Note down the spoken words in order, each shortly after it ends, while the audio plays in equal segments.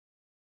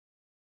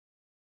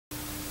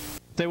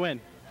They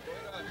win.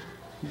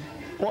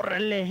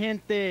 Órale,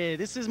 gente.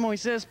 This is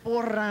Moises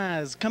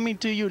Porras coming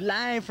to you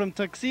live from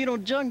Tuxedo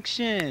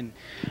Junction.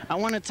 I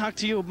want to talk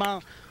to you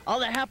about all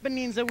the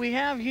happenings that we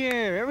have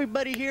here.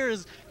 Everybody here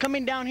is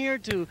coming down here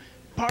to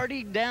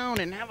party down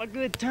and have a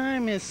good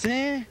time,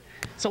 eh?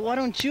 So why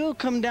don't you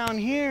come down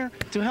here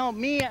to help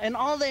me and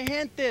all the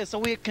gente so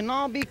we can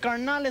all be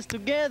carnales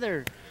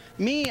together.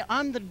 Me,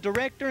 I'm the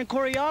director and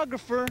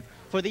choreographer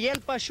for the El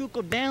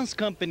Pachuco Dance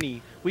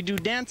Company. We do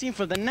dancing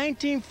from the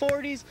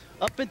 1940s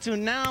up until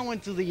now,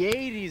 into the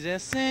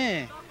 80s,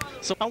 eh?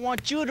 So I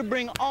want you to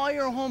bring all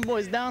your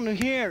homeboys down to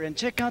here and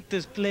check out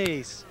this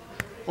place.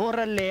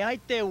 Órale, ahí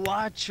te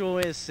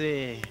guacho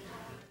ese.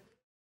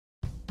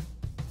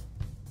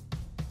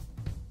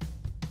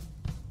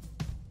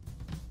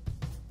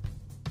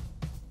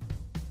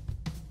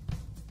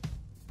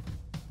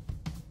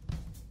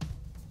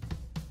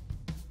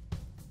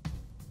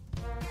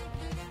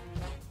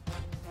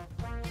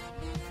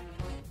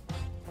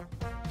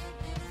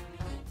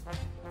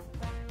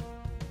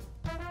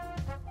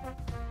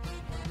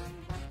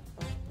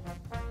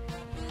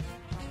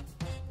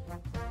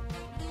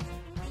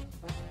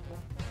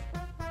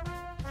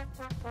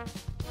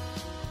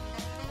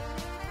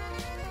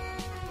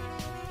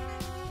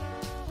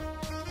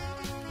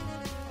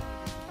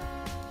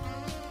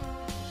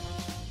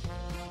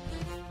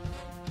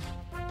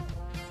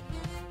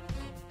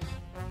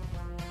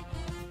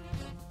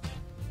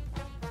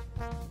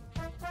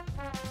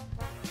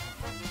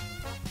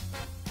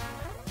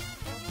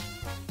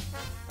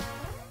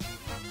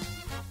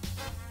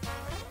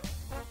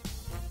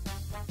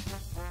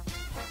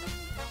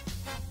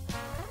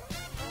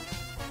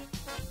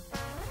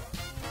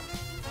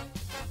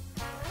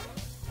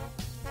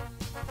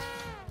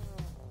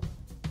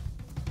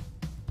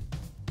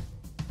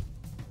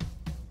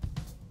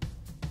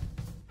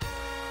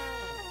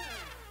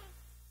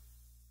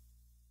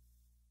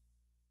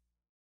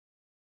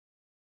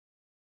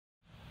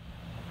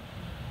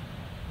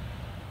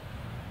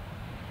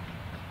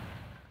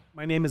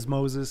 My name is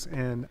Moses,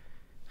 and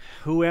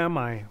who am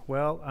I?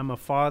 Well, I'm a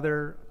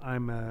father,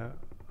 I'm a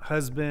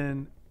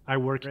husband, I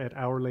work at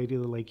Our Lady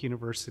of the Lake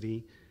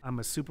University. I'm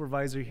a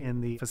supervisor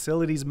in the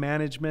facilities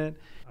management.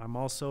 I'm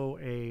also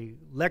a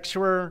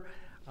lecturer,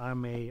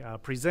 I'm a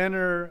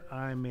presenter,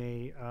 I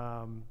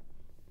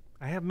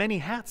have many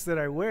hats that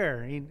I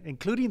wear,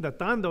 including the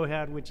Tando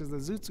hat, which is the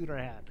Zoot Suiter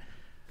hat.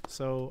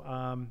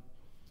 So,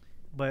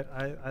 but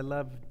I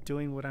love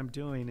doing what I'm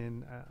doing,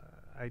 and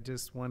I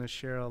just want to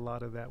share a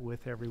lot of that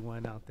with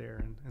everyone out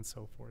there and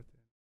so forth.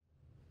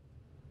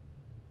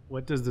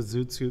 What does the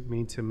Zoot Suit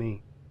mean to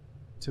me?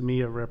 To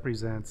me, it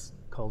represents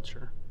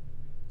culture.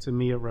 To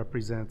me, it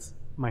represents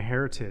my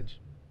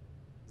heritage.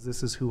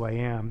 This is who I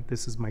am.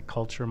 This is my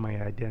culture, my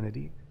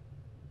identity.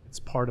 It's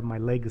part of my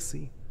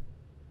legacy.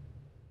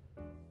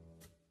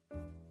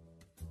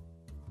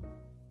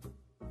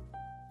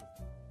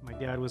 My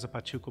dad was a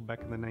Pachuco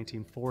back in the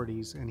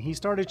 1940s, and he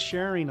started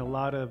sharing a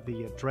lot of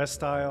the dress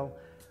style,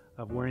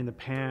 of wearing the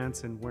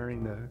pants and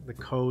wearing the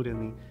coat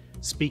and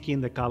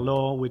speaking the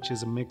caló, which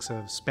is a mix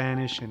of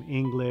Spanish and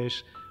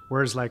English,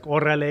 words like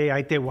órale,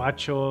 ahí te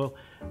guacho,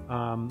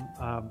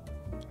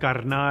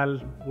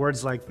 carnal,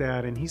 words like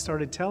that. And he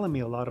started telling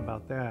me a lot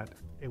about that.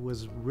 It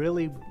was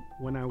really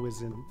when I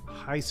was in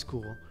high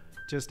school,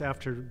 just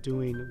after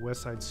doing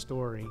West Side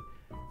Story,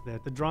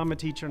 that the drama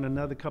teacher and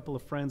another couple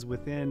of friends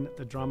within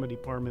the drama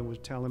department was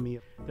telling me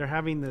they're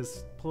having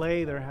this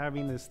play, they're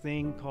having this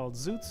thing called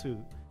Zoot Suit.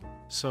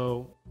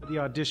 So the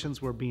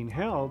auditions were being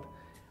held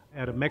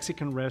at a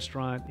Mexican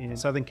restaurant in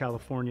Southern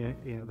California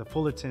in the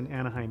Fullerton,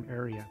 Anaheim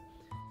area.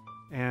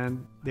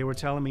 And they were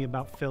telling me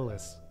about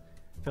Phyllis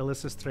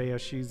Estrella.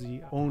 She's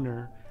the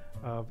owner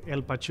of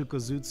El Pachuco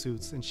Zoot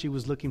Suits, and she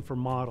was looking for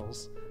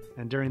models.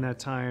 And during that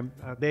time,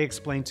 they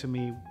explained to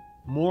me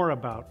more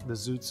about the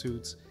Zoot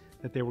Suits,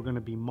 that they were going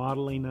to be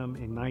modeling them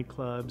in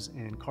nightclubs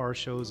and car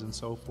shows and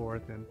so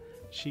forth. And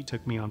she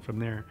took me on from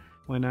there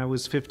when I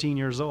was 15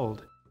 years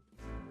old.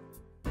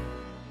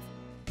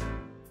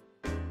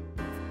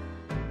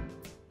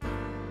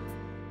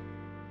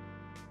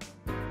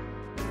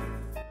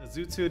 The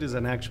Zoot Suit is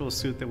an actual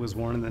suit that was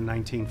worn in the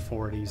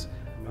 1940s.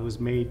 It was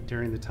made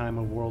during the time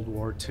of World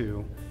War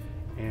II.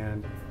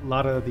 And a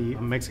lot of the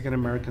Mexican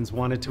Americans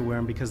wanted to wear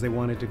them because they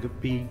wanted to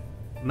be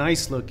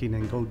nice looking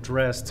and go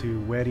dressed to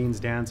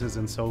weddings, dances,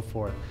 and so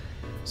forth.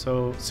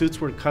 So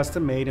suits were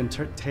custom made and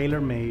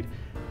tailor made,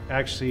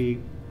 actually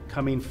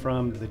coming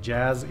from the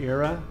jazz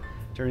era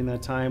during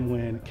that time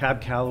when Cab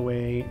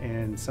Calloway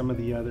and some of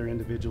the other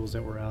individuals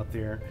that were out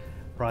there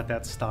brought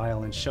that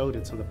style and showed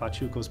it. So the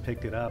Pachucos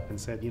picked it up and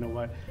said, you know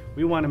what,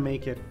 we want to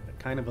make it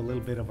kind of a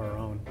little bit of our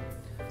own.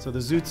 So the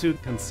Zoot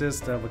Suit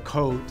consists of a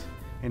coat,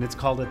 and it's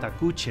called a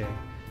tacuche.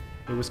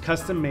 It was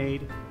custom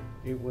made,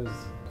 it was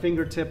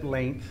fingertip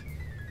length,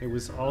 it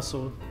was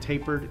also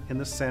tapered in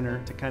the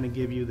center to kind of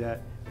give you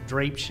that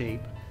drape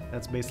shape.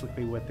 That's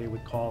basically what they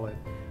would call it.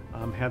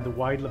 Had the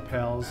wide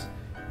lapels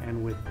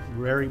and with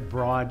very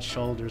broad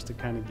shoulders to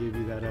kind of give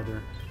you that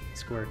other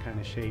square kind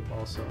of shape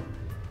also.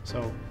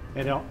 So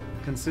it all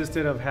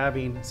consisted of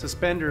having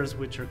suspenders,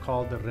 which are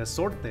called the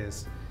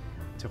resortes,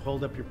 to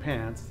hold up your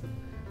pants.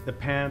 The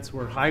pants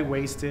were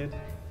high-waisted.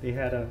 They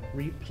had a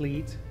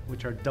replete,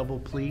 which are double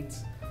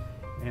pleats,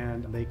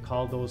 and they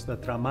called those the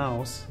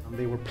tramaos.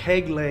 They were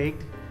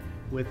peg-legged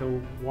with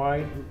a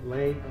wide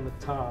leg on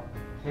the top,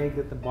 pegged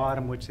at the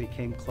bottom, which they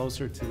came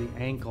closer to the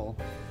ankle.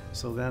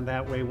 So then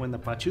that way when the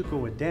pachuco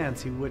would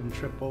dance, he wouldn't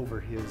trip over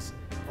his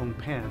own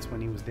pants when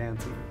he was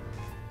dancing.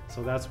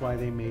 So that's why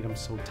they made them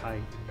so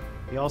tight.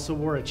 He also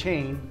wore a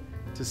chain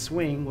to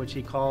swing, which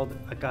he called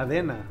a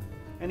cadena.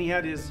 And he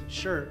had his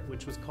shirt,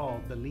 which was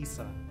called the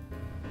lisa.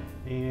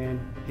 And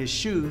his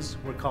shoes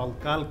were called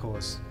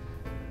calcos.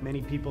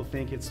 Many people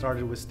think it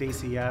started with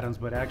Stacey Adams,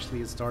 but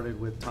actually it started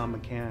with Tom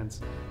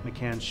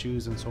McCann's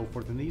shoes and so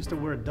forth. And they used to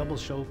wear a double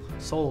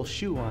sole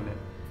shoe on it,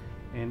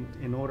 and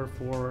in order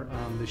for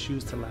the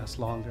shoes to last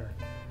longer.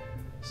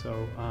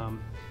 So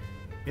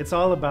it's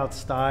all about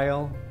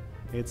style.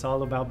 It's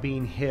all about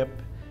being hip.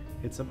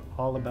 It's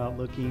all about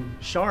looking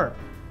sharp.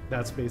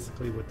 That's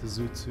basically what the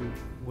Zoot suit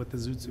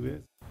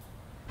is.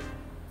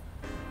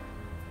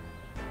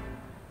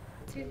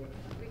 2,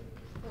 3,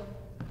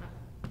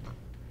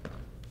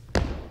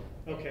 4.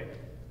 Okay,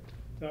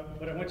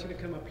 but I want you to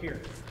come up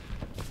here,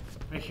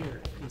 right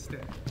here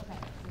instead. Okay.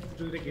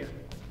 Do it again.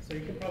 So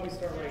you can probably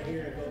start right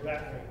here and go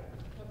that way.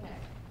 Okay.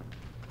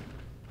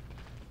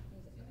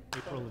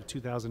 April of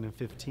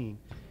 2015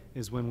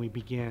 is when we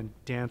began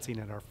dancing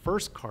at our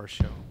first car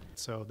show.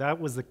 So that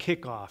was the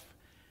kickoff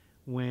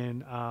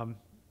when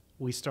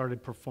we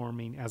started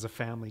performing as a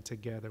family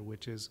together,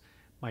 which is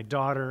my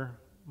daughter,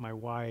 my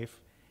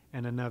wife,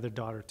 and another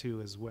daughter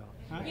too as well.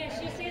 Yeah,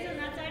 she stays on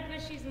that side,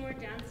 but she's more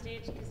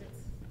downstage because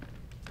it's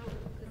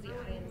because the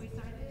audience. We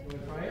started. Want to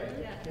try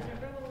it? Yeah.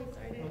 Remember when we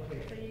started?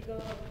 Okay. So you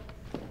go.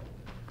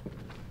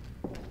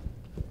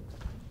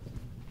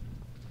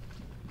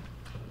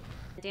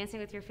 Dancing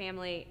with your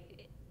family,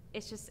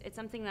 it's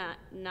something that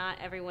not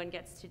everyone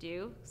gets to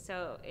do.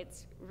 So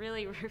it's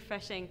really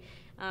refreshing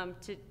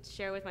to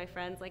share with my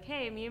friends, like,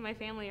 hey, me and my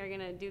family are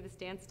gonna do this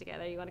dance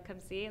together. You wanna come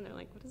see? And they're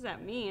like, what does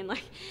that mean?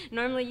 Like,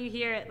 normally you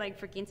hear it like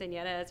for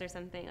quinceañeras or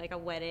something, like a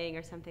wedding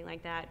or something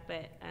like that.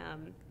 But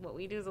what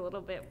we do is a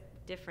little bit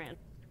different.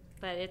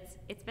 But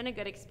it's been a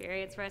good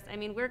experience for us. I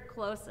mean, we're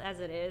close as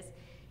it is,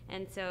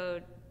 and so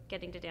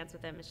getting to dance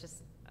with them is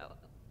just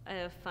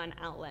a fun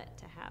outlet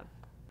to have.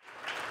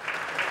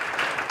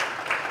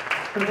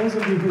 For those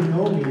of you who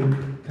know me,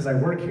 because I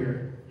work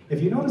here,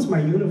 if you notice my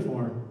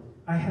uniform,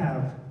 I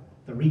have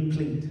the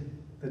replete,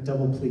 the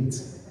double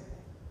pleats.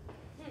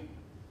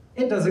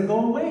 It doesn't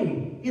go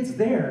away. It's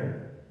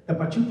there. The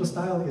pachuco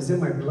style is in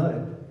my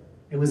blood.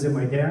 It was in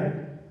my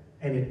dad,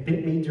 and it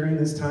bit me during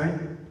this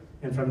time,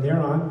 and from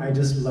there on, I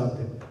just loved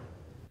it.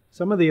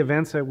 Some of the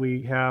events that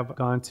we have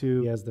gone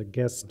to as the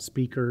guest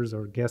speakers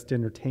or guest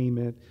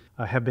entertainment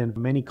have been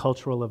many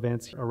cultural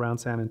events around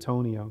San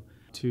Antonio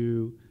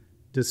to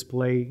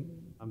display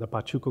the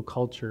Pachuco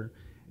culture.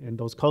 And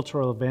those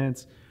cultural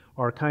events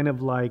are kind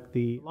of like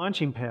the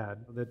launching pad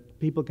that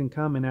people can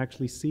come and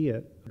actually see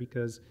it,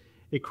 because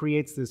it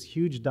creates this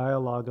huge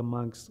dialogue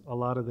amongst a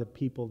lot of the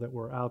people that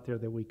were out there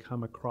that we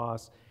come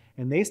across.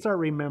 And they start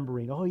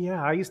remembering, oh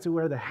yeah, I used to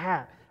wear the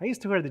hat, I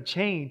used to wear the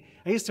chain,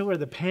 I used to wear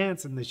the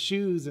pants and the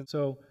shoes. And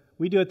so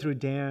we do it through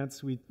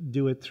dance, we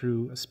do it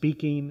through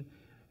speaking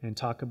and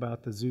talk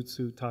about the Zoot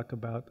suit, talk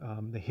about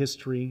the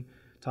history,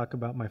 talk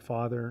about my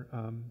father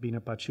being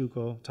a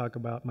Pachuco, talk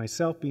about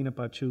myself being a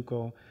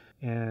Pachuco,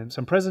 and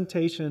some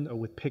presentation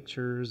with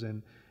pictures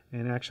and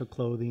actual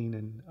clothing.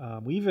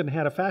 And we even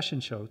had a fashion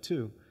show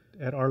too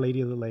at Our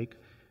Lady of the Lake.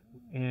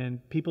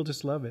 And people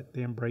just love it.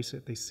 They embrace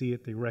it, they see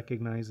it, they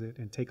recognize it,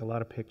 and take a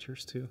lot of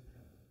pictures too.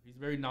 He's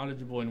very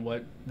knowledgeable in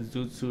what the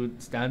Zoot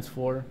suit stands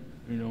for,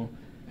 you know,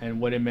 and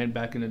what it meant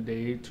back in the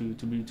day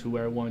to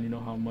wear one, you know,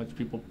 how much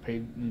people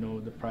paid, you know,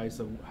 the price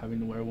of having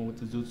to wear one with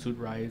the Zoot suit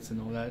riots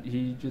and all that.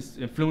 He just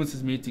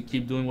influences me to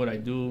keep doing what I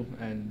do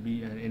and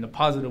be in a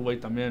positive way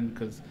también,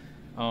 because,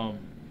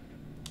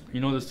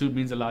 you know, the suit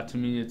means a lot to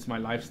me. It's my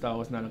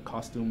lifestyle. It's not a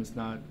costume. It's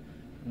not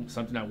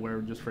something I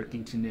wear just for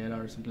quinceañera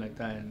or something like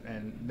that.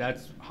 And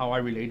that's how I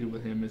related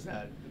with him, is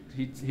that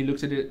he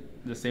looks at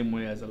it the same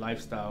way as a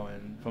lifestyle.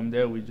 And from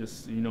there, we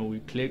just, you know, we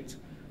clicked.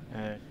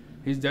 And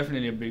he's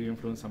definitely a big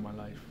influence on my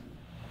life.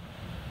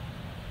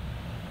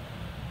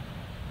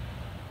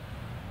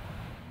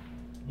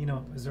 You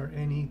know, is there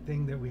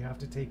anything that we have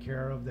to take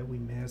care of that we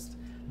missed,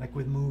 like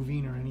with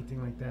moving or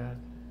anything like that?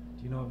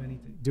 Do you know of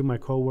anything? Do my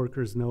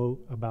coworkers know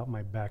about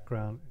my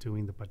background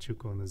doing the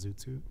Pachuco and the Zoot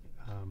suit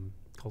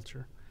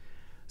culture?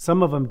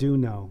 Some of them do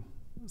know,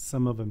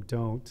 some of them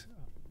don't.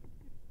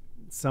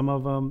 Some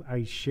of them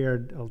I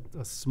shared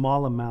a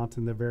small amount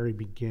in the very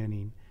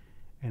beginning,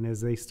 and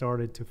as they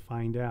started to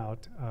find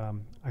out,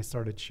 I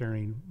started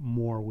sharing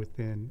more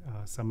within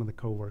some of the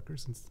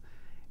coworkers,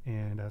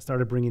 and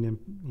started bringing in,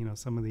 you know,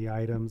 some of the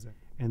items.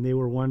 And they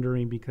were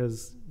wondering,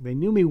 because they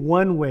knew me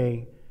one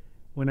way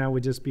when I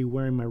would just be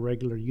wearing my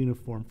regular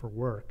uniform for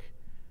work,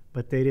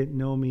 but they didn't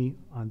know me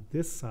on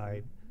this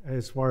side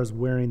as far as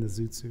wearing the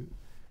Zoot suit.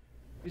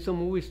 He's a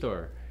movie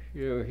star.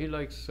 You know, he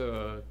likes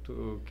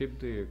to keep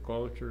the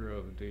culture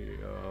of the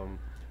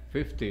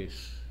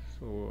 50s.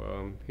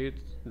 So he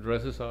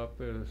dresses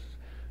up as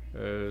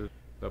the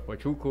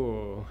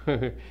Pachuco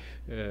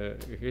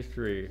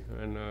history,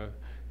 and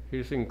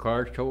he's in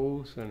car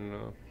shows,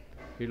 and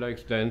he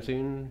likes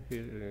dancing.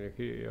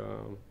 He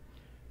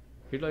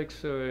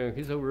likes.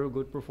 He's a real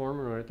good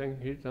performer. I think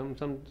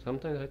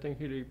sometimes I think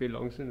he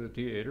belongs in the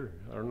theater.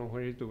 I don't know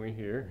what he's doing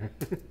here.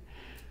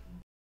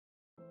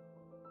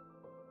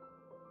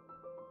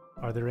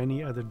 Are there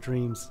any other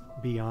dreams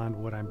beyond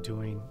what I'm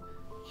doing,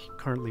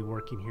 currently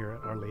working here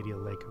at Our Lady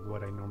of Lake, of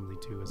what I normally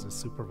do as a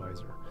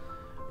supervisor?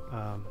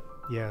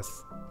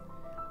 Yes,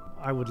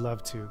 I would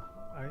love to.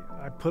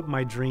 I put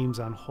my dreams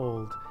on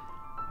hold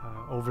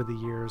over the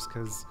years,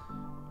 because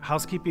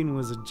housekeeping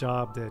was a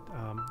job that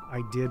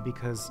I did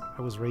because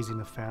I was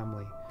raising a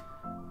family.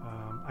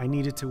 I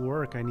needed to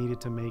work, I needed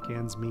to make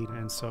ends meet,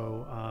 and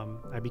so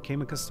I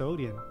became a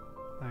custodian.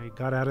 I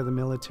got out of the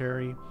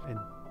military and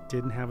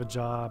didn't have a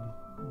job,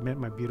 met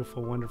my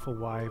beautiful, wonderful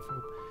wife,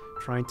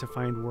 trying to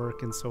find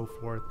work and so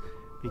forth,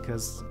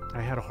 because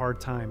I had a hard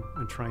time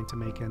in trying to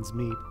make ends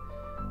meet.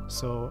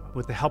 So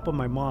with the help of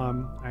my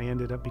mom, I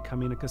ended up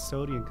becoming a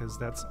custodian, because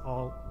that's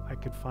all I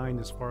could find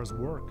as far as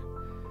work.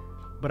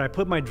 But I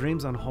put my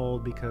dreams on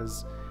hold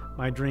because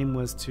my dream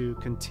was to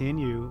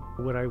continue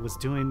what I was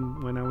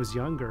doing when I was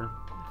younger,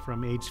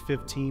 from age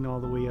 15 all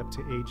the way up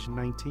to age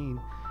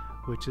 19,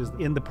 which is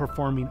in the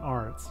performing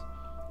arts,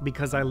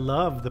 because I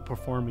love the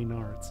performing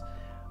arts.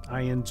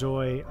 I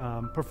enjoy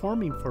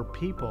performing for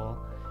people,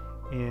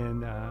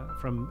 and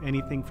from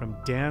anything from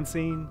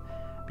dancing,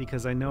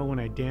 because I know when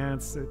I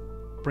dance, it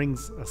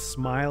brings a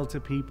smile to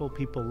people.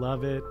 People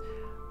love it.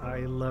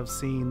 I love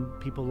seeing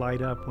people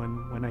light up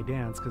when I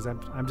dance, because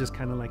I'm just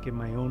kind of like in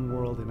my own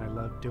world, and I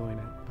love doing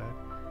it. But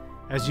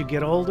as you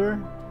get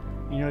older,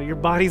 you know, your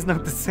body's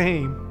not the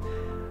same.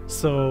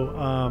 So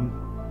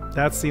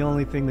that's the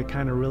only thing that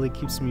kind of really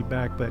keeps me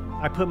back. But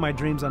I put my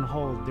dreams on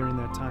hold during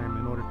that time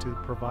in order to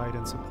provide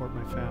and support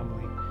my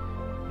family,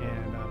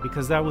 and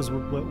because that was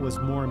what was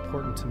more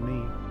important to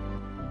me.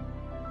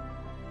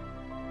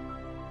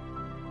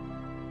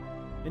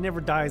 It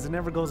never dies, it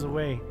never goes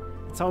away.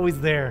 It's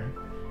always there.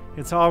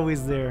 It's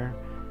always there.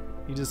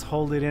 You just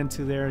hold it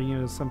into there. You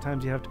know,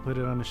 sometimes you have to put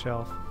it on a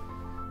shelf.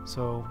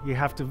 So you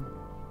have to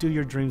do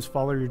your dreams,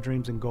 follow your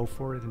dreams, and go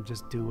for it, and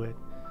just do it.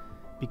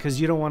 Because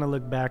you don't want to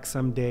look back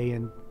someday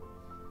and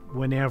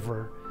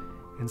whenever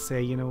and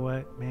say, you know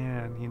what,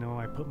 man, you know,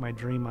 I put my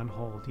dream on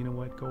hold. You know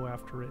what, go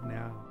after it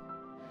now.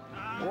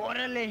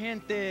 Órale,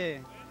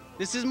 gente.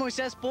 This is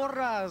Moises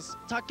Porras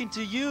talking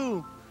to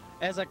you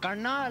as a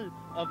carnal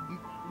of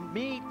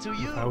me to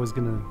you. If I was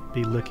going to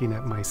be looking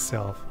at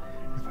myself,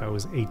 if I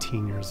was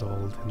 18 years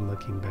old and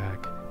looking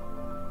back,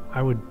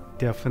 I would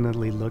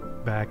definitely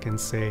look back and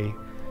say,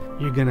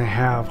 you're going to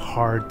have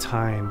hard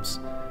times.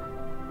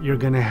 You're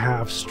going to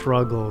have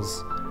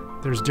struggles.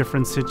 There's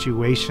different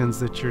situations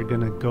that you're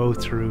going to go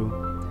through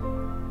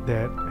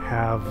that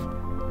have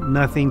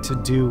nothing to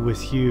do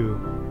with you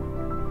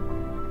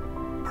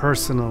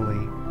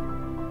personally.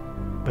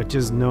 But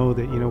just know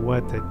that, you know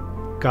what, that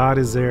God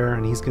is there,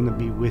 and He's going to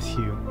be with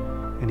you,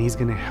 and He's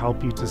going to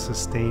help you to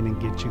sustain and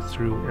get you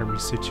through every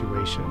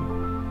situation.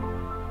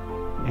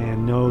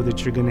 And know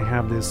that you're going to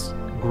have this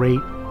great,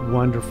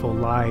 wonderful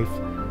life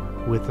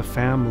with a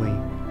family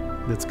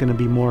that's going to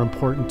be more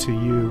important to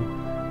you,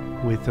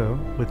 with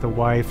a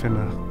wife and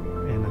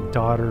a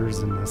daughters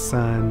and a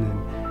son,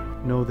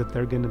 and know that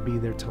they're going to be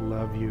there to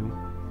love you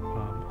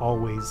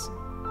always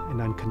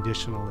and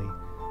unconditionally.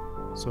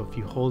 So if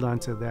you hold on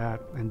to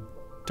that and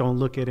don't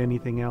look at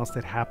anything else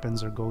that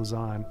happens or goes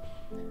on,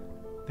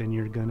 then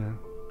you're gonna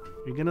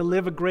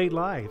live a great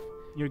life.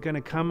 You're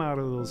gonna come out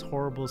of those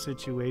horrible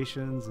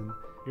situations, and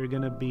you're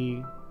gonna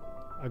be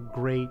a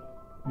great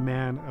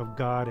man of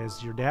God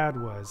as your dad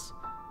was,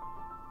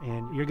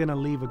 and you're gonna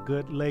leave a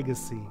good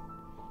legacy.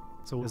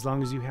 So as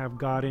long as you have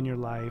God in your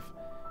life,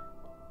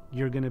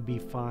 you're gonna be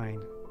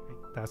fine.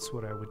 That's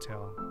what I would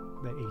tell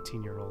that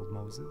 18-year-old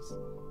Moses.